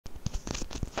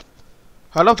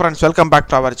Hello friends, welcome back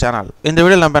to our channel. In the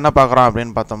video நம்ம என்ன பார்க்கறோம்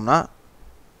அப்படினு பார்த்தோம்னா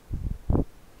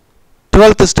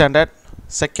 12th standard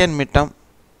second midterm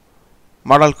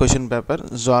model question paper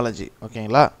zoology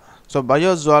ஓகேங்களா. So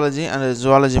biozoology and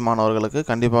zoology மாணவர்களுக்கு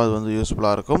கண்டிப்பா இது வந்து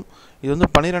யூஸ்புல்லா இருக்கும். இது வந்து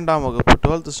 12ஆம் வகுப்பு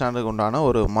 12th standard உண்டான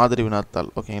ஒரு மாதிரி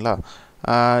வினாத்தாள் ஓகேங்களா.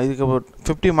 இதுக்கு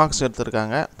 50 மார்க்ஸ்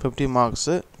எடுத்துருக்காங்க. 50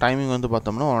 மார்க்ஸ் டைமிங் வந்து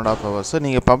பார்த்தோம்னா 1.5 hours.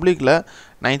 நீங்க பப்ளிக்ல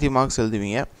 90 மார்க்ஸ்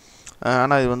எழுதுவீங்க.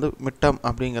 ஆனா இது வந்து மிட் டர்ம்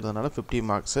அப்படிங்கிறதுனால 50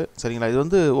 மார்க்ஸ் சரிங்களா. இது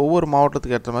வந்து ஒவ்வொரு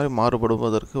மாவட்டத்துக்கு ஏற்ற மாதிரி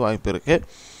மாறுபடுவதற்கு வாய்ப்பு இருக்கு.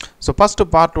 ஸோ ஃபர்ஸ்ட்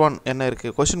பார்ட் 1 என்ன இருக்கு,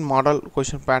 क्वेश्चन மாடல்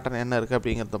क्वेश्चन பேட்டர்ன் என்ன இருக்கு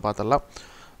அப்படிங்கறத பார்த்தலாம்.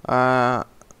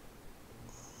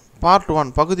 பார்ட்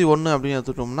 1 பகுதி 1 அப்படி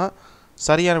எடுத்துட்டோம்னா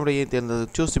சரியான விடையை தேர்ந்தெடு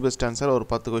சூஸ் தி பெஸ்ட் ஆன்சர் ஒரு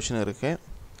 10 क्वेश्चन இருக்கு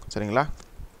சரிங்களா.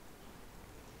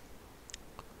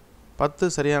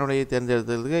 10 சரியான விடையை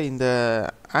தேர்ந்தெடுத்ததுக்கு இந்த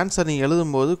ஆன்சர் நீங்க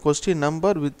எழுதும்போது क्वेश्चन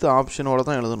நம்பர் வித் ஆப்ஷனோட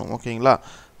தான் எழுதணும் ஓகேங்களா.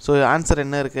 ஸோ ஆன்சர்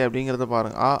என்ன இருக்குது அப்படிங்கிறத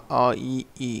பாருங்கள்.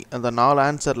 இ அந்த 4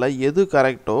 ஆன்சரில் எது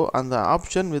கரெக்டோ அந்த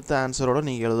ஆப்ஷன் வித் ஆன்சரோட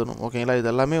நீங்கள் எழுதணும் ஓகேங்களா. இது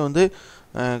எல்லாமே வந்து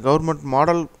government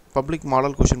model public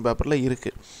model question பேப்பரில்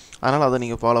இருக்குது, அதனால் அதை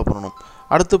நீங்கள் ஃபாலோ பண்ணணும்.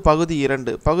 அடுத்து பகுதி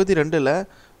 2. பகுதி 2ல்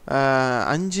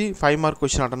 5 5 மார்க்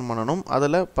கொஷின் அட்டன் பண்ணணும்.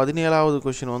 அதில் 17வது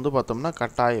கொஷின் வந்து பார்த்தோம்னா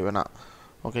கட்டாய வினா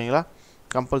ஓகேங்களா,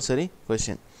 கம்பல்சரி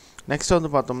கொஷின். நெக்ஸ்ட்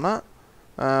வந்து பார்த்தோம்னா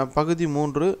பகுதி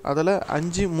 3 அதில்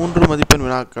 5 3 மதிப்பெண்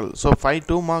வினாக்கள். ஸோ 5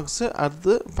 2 மார்க்ஸ்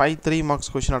அடுத்து 5 3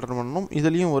 மார்க்ஸ் கொஷின் அட்டன் பண்ணணும்.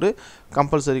 இதுலேயும் ஒரு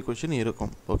கம்பல்சரி கொஷின்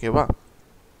இருக்கும் ஓகேவா.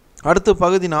 அடுத்து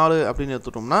பகுதி 4 அப்படின்னு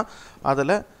எடுத்துட்டோம்னா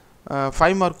அதில்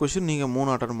 5 மார்க் கொஷின் நீங்கள்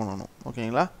 3 அட்டன் பண்ணணும்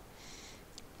ஓகேங்களா.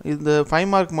 இந்த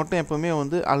 5 மார்க் மட்டும் எப்போவுமே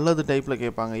வந்து அல்லது டைப்பில்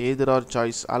கேட்பாங்க, எய்தர் ஆர்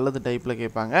சாய்ஸ் அல்லது டைப்பில்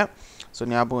கேட்பாங்க. ஸோ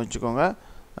ஞாபகம் வச்சுக்கோங்க.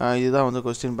 இதுதான் வந்து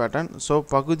கொஸ்டின் பேட்டர்ன். ஸோ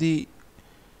பகுதி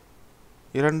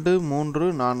 2 3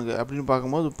 4 அப்படின்னு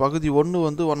பார்க்கும்போது பகுதி 1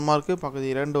 வந்து 1 மார்க்கு, பகுதி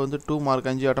 2 வந்து 2 மார்க்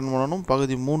 5 அட்டன் பண்ணணும்,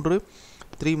 பகுதி 3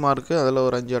 3 மார்க்கு அதில்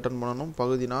ஒரு 5 அட்டன் பண்ணணும்,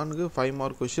 பகுதி 4 5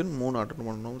 மார்க் கொஷின் 3 அட்டன்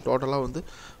பண்ணணும். டோட்டலாக வந்து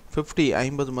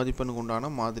 50 மதிப்பெண்ணுக்கு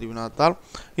உண்டான மாதிரி வினாத்தாள்.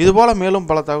 இதுபோல் மேலும்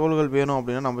பல தகவல்கள் வேணும்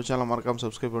அப்படின்னா நம்ம சேனலை மறக்காமல்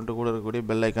சப்ஸ்கிரைப் பண்ணிட்டு கூட இருக்கக்கூடிய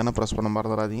பெல் ஐக்கானை ப்ரெஸ் பண்ண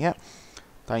மறந்துடாதீங்க.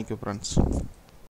 Thank you friends.